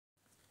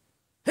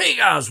Hey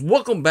guys,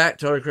 welcome back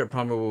to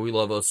Primal, where we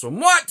love us some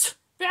what?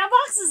 Brown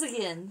boxes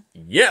again.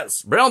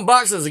 Yes, brown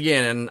boxes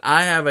again, and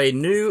I have a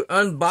new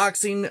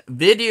unboxing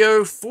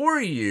video for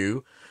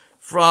you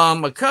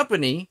from a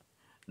company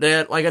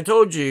that, like I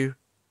told you,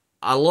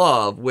 I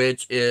love,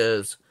 which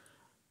is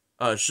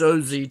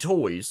Shozy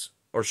Toys,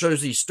 or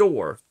Shozy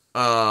Store.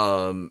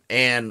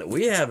 And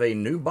we have a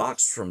new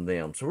box from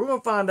them. So we're going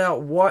to find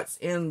out what's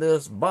in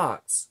this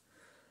box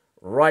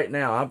right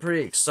now. I'm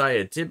pretty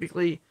excited.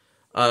 Typically,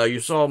 you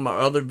saw my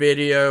other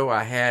video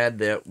I had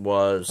that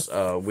was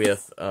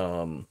with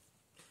the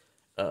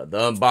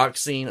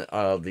unboxing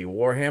of the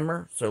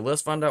Warhammer. So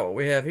let's find out what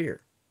we have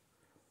here.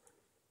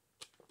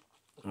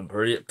 I'm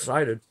pretty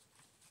excited.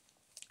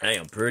 I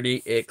am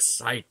pretty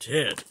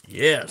excited.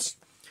 Yes.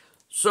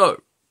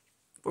 So,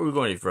 before we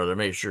go any further,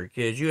 make sure,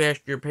 kids, you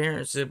ask your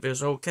parents if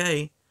it's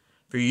okay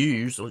for you to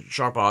use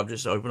sharp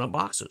objects to open up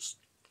boxes.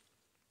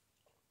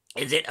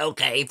 Is it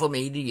okay for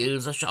me to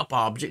use a sharp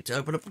object to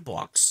open up a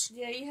box?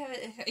 Yeah, you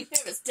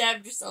haven't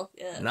stabbed yourself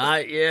yet.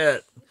 Not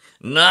yet.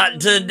 Not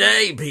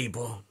today,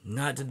 people.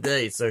 Not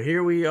today. So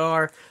here we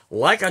are.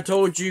 Like I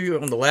told you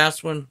on the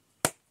last one,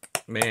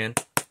 man,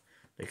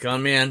 they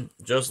come in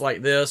just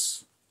like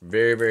this.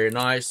 Very, very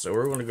nice. So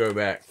we're going to go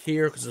back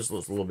here because this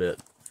looks a little bit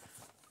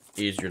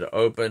easier to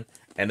open.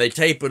 And they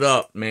tape it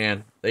up,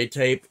 man. They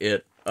tape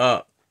it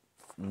up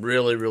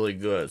really, really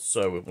good.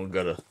 So we're going to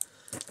go to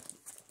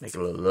make a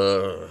little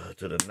love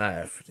to the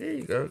knife. There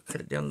you go.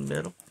 Cut it down the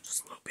middle.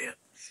 Just a little bit.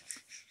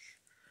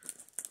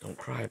 Don't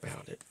cry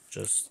about it.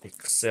 Just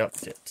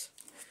accept it.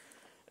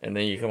 And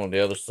then you come on the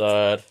other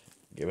side.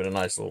 Give it a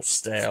nice little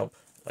stab.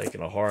 Like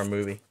in a horror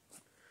movie.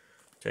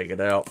 Take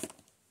it out.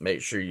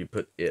 Make sure you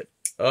put it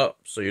up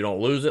so you don't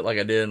lose it like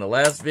I did in the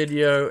last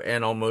video.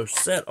 And almost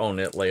set on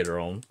it later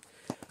on.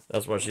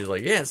 That's why she's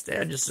like, yeah,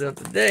 stab yourself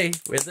today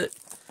with it.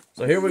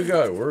 So here we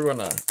go. We're going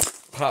to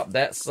pop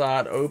that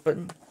side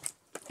open.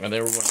 And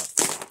then we're going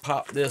to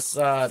pop this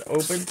side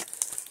open,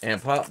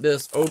 and pop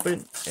this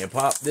open, and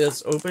pop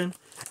this open.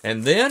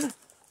 And then,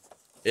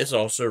 it's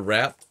also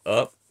wrapped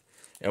up.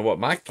 And what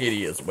my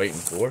kitty is waiting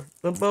for,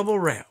 the bubble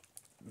wrap.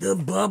 The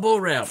bubble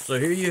wrap. So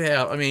here you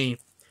have, I mean,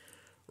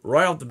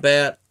 right off the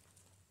bat,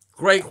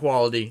 great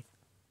quality.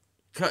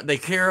 They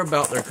care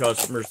about their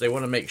customers. They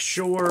want to make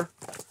sure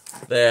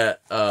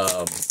that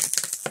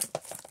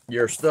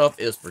your stuff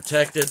is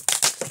protected.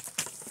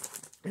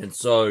 And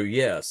so,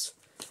 yes,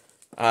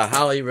 I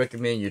highly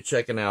recommend you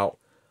checking out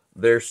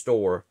their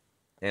store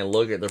and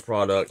look at their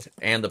product,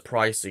 and the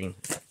pricing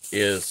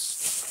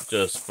is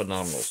just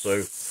phenomenal. So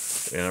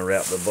we're going to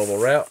wrap the bubble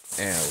wrap,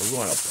 and we're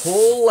going to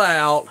pull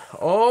out,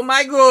 oh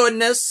my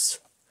goodness,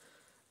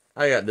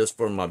 I got this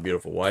for my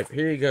beautiful wife.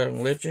 Here you go. I'm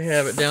going to let you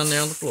have it down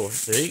there on the floor.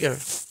 There you go.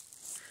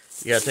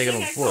 You got to take it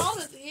on the floor.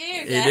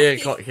 It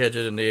did catch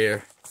it in the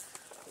air.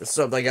 It's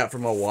something I got for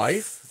my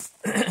wife.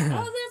 Oh,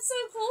 that's so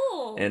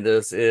cool. And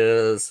this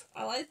is,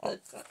 I like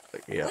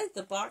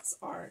the box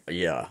art.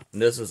 Yeah,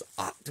 and this is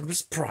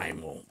Optimus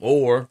Primal,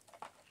 or,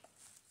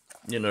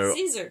 you know,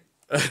 Caesar.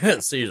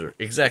 Caesar,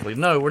 exactly.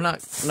 No, we're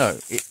not. No,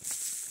 give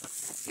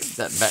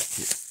that back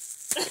here.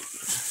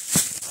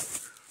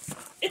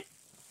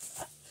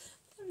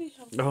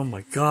 Oh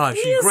my gosh,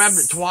 he grabbed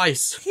it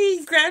twice.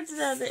 He grabbed it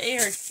out of the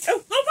air.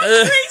 Oh my, 3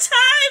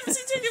 times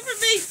he took it from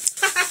me.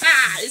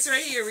 It's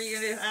right here. What are you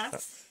gonna do, huh?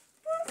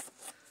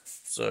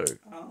 So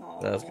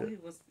that's good. He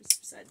was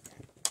beside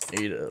that.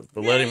 Eat it,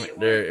 but let him.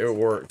 There, it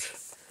worked.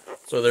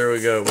 So there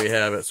we go. We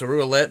have it. So we're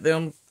gonna let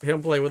him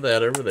play with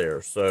that over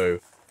there. So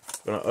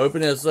I'm gonna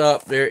open this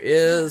up. There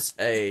is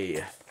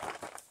like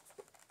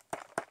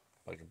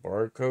a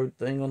barcode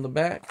thing on the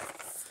back.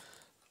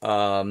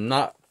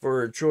 Not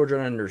for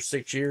children under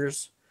 6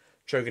 years.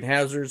 Choking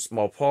hazards,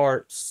 small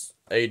parts,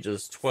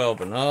 ages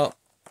 12 and up.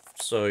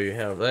 So you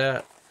have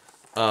that.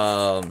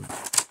 Oh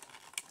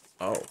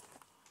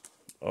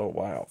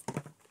wow.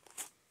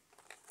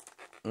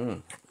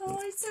 Oh,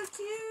 it's so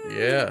cute.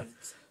 Yeah.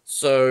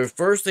 So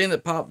first thing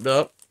that popped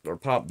up, or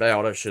popped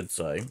out, I should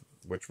say,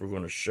 which we're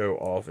going to show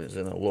off, is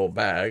in a little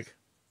bag.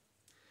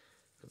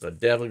 Because I'm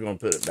definitely going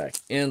to put it back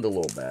in the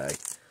little bag.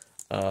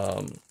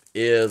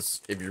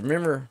 Is, if you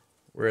remember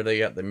where they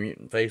got the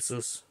mutant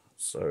faces.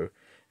 So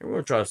we're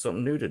going to try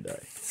something new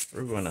today.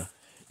 We're going to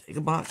take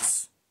a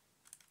box.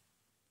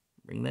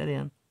 Bring that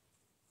in.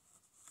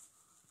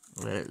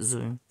 Let it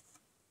zoom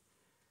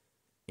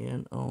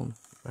in on,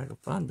 if I can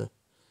find the,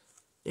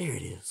 there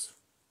it is.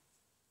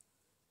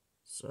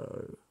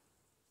 So,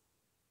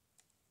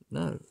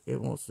 no, it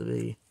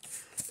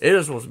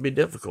just wants to be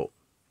difficult.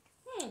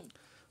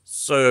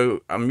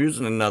 So, I'm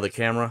using another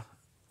camera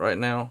right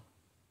now.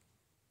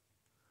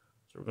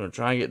 So, we're going to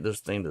try and get this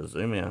thing to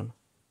zoom in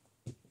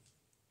to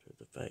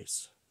the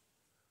face.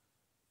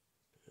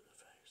 To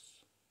the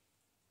face.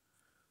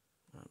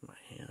 Not my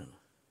hand.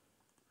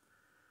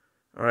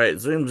 Alright, it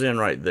zooms in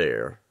right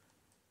there.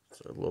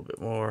 So, a little bit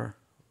more.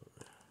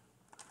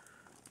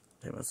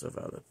 Take myself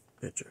out of the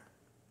picture.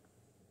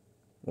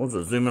 Wants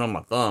to zoom in on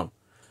my thumb.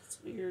 It's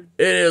weird.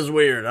 It is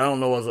weird. I don't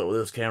know what's up with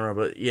this camera,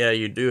 but yeah,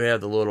 you do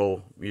have the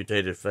little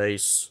mutated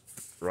face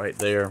right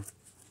there.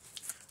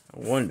 I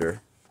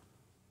wonder.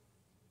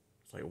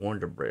 It's like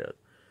Wonder Bread.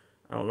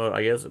 I don't know.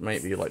 I guess it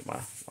might be like my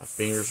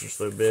fingers are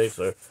so big.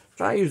 So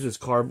try to use this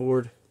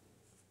cardboard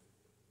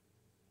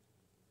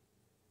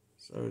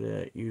so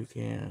that you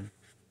can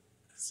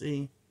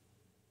see.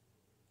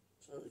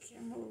 So the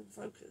camera will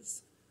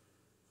focus.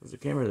 Because the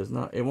camera does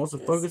not. It wants to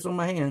focus on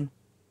my hand.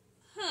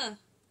 Huh.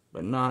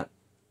 But not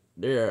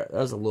there.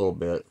 That's a little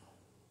bit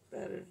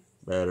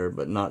better,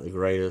 but not the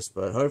greatest.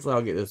 But hopefully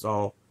I'll get this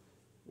all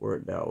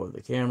worked out with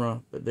the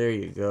camera. But there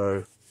you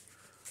go.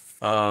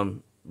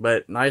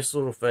 But nice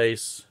little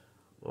face.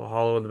 A little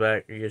hollow in the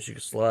back. I guess you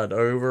can slide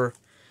over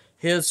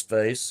his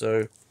face.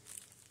 So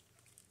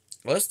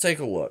let's take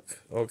a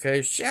look.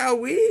 Okay, shall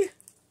we?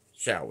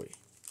 Shall we?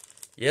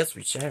 Yes,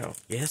 we shall.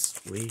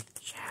 Yes, we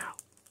shall.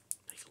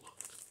 Take a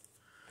look.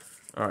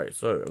 Alright,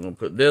 so I'm going to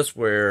put this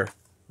where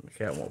the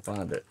cat won't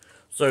find it.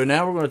 So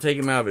now we're going to take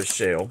him out of his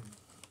shell.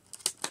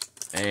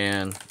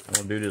 And I'm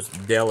going to do this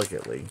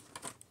delicately.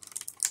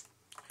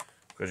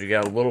 Because you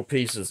got little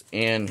pieces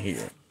in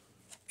here.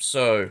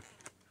 So,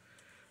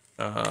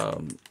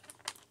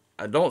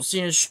 I don't see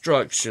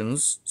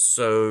instructions.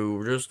 So,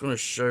 we're just going to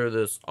show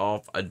this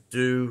off. I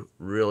do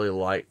really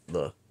like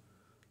the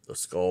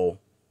skull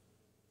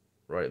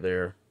right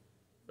there.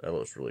 That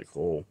looks really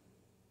cool.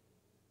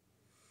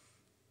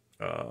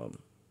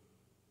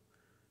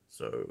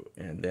 So,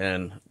 and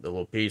then the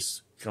little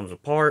piece comes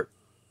apart.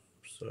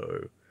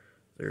 So,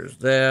 there's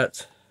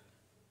that.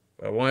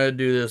 I wanted to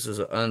do this as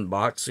an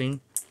unboxing.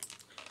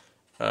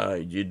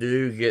 You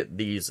do get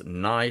these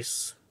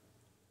nice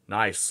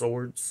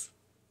swords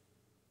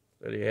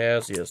that he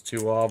has. He has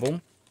 2 of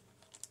them.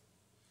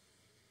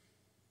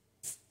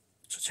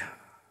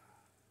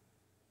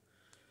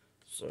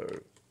 So,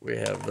 we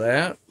have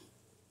that.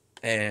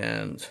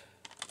 And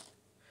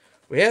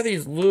we have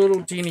these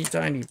little teeny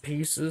tiny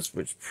pieces,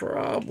 which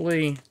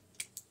probably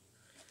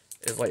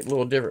is like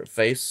little different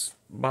face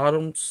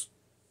bottoms.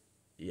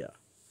 Yeah,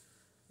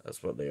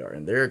 that's what they are.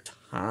 And they're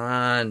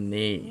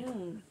tiny.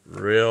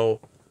 Real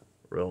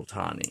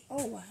tiny.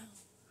 Oh, wow.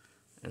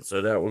 And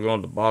so that will go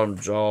on the bottom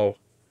jaw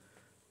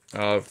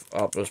of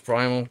Optimus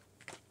Primal.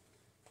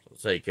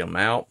 So take him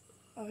out.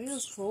 Oh, he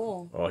looks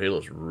cool. Oh, he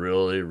looks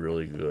really,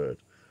 really good.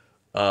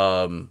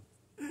 Very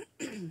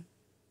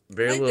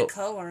I like little the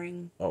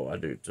coloring. Oh, I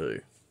do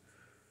too.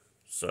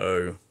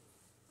 So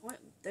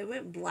They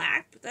went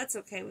black, but that's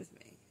okay with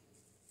me.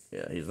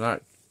 yeah, he's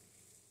not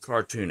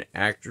cartoon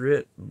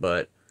accurate,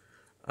 but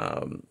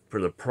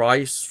for the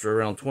price, for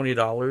around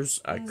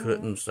 $20, I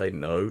couldn't say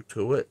no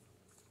to it.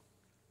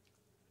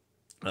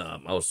 I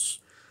was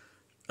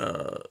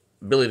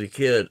Billy the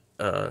Kid,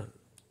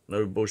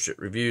 No Bullshit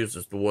Reviews,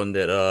 is the one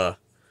that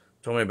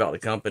told me about the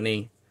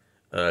company,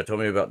 told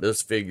me about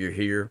this figure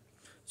here.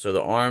 So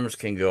the arms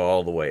can go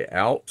all the way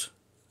out,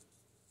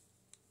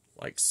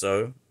 like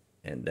so,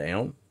 and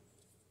down.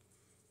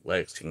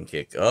 Legs can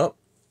kick up,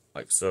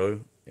 like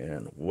so,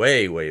 and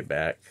way, way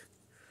back.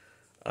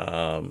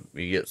 You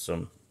get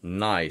some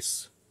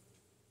nice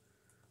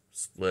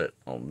split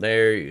on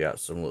there. You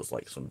got some, looks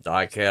like some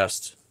die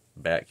cast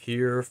back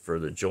here for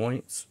the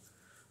joints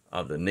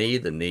of the knee.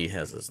 The knee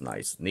has this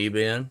nice knee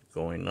bend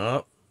going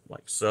up,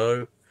 like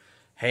so.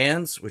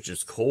 Hands, which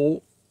is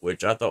cool,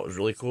 which I thought was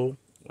really cool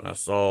when I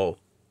saw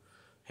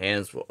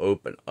hands will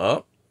open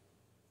up.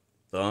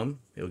 Thumb,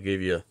 he'll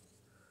give you,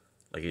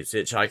 like he's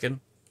hitchhiking.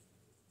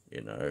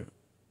 You know,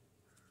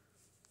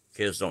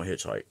 kids don't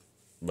hitchhike,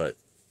 but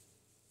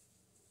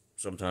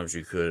sometimes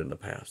you could in the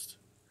past.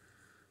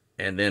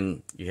 And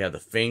then you have the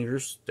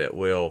fingers that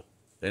will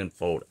then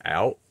fold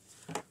out,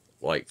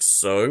 like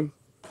so.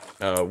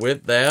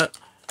 With that,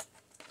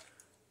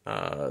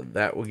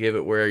 that will give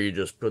it where you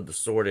just put the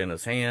sword in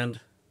his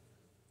hand,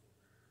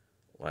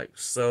 like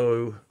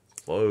so.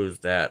 Close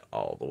that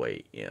all the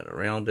way in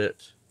around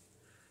it.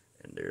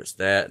 And there's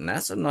that. And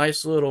that's a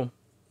nice little,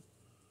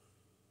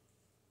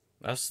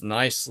 that's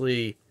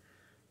nicely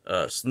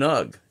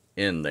snug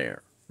in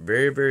there.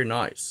 Very, very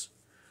nice.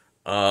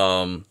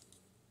 Yeah.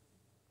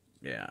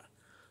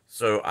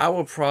 So I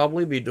will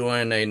probably be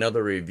doing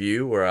another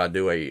review where I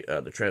do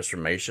the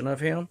transformation of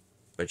him.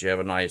 But you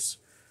have a nice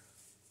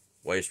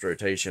waist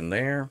rotation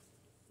there.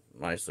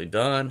 Nicely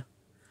done.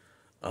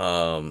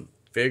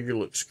 Figure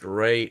looks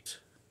great.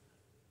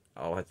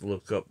 I'll have to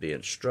look up the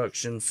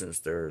instructions since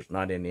there's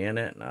not any in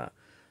it. And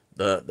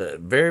the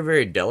very,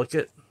 very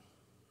delicate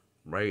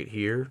right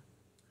here,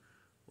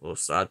 little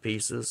side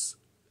pieces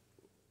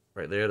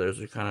right there,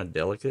 those are kind of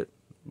delicate,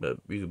 but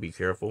you can be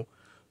careful.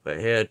 But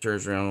head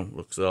turns around,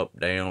 looks up,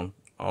 down,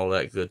 all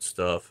that good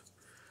stuff.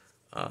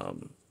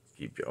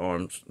 Keep your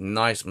arms,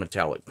 nice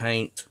metallic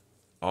paint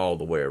all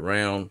the way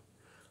around.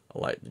 I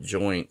like the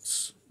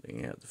joints. Then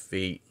you have the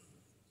feet.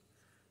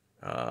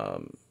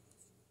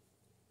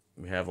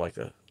 We have like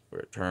a,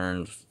 where it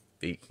turns,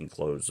 feet can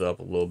close up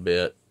a little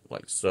bit,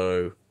 like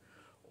so,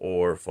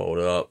 or fold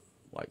up,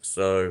 like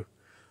so.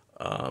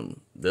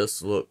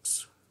 This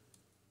looks,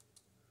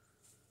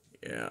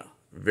 yeah,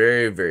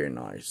 very, very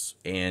nice.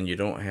 And you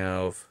don't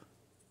have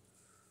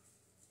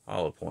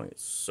hollow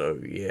points. So,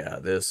 yeah,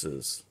 this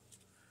is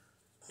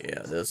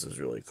Yeah, this is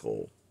really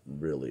cool.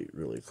 Really,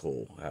 really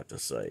cool, I have to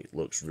say.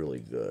 Looks really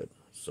good.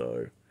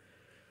 So,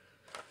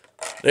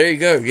 there you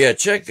go. Yeah,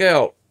 check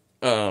out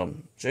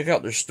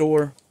their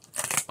store.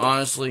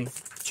 Honestly,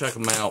 check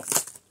them out.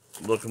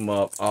 Look them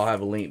up. I'll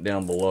have a link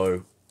down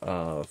below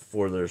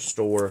for their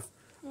store.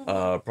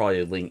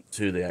 Probably a link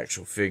to the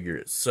actual figure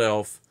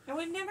itself. And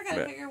we've never got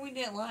a figure we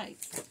didn't like.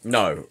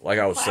 No, like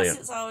I was saying.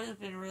 Plastic's always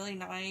been really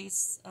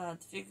nice. The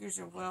figures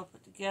are well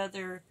put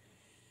together.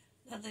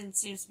 Nothing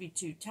seems to be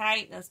too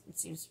tight. Nothing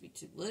seems to be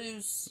too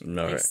loose.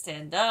 No. They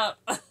stand up.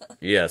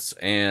 Yes,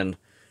 and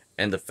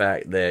the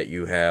fact that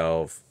you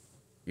have,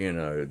 you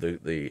know,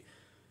 the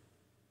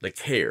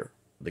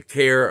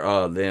care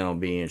of them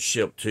being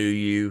shipped to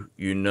you,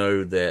 you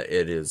know that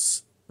it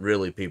is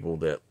really people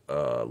that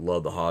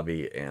love the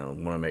hobby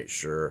and want to make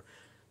sure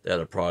that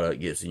a product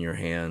gets in your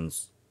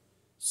hands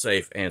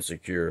safe and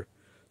secure.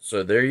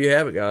 So there you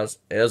have it, guys.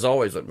 As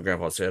always, like my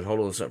grandpa said,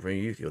 hold on to something from your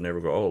youth. You'll never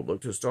grow old.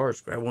 Look to the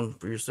stars. Grab one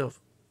for yourself.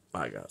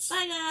 Bye, guys.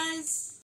 Bye, guys.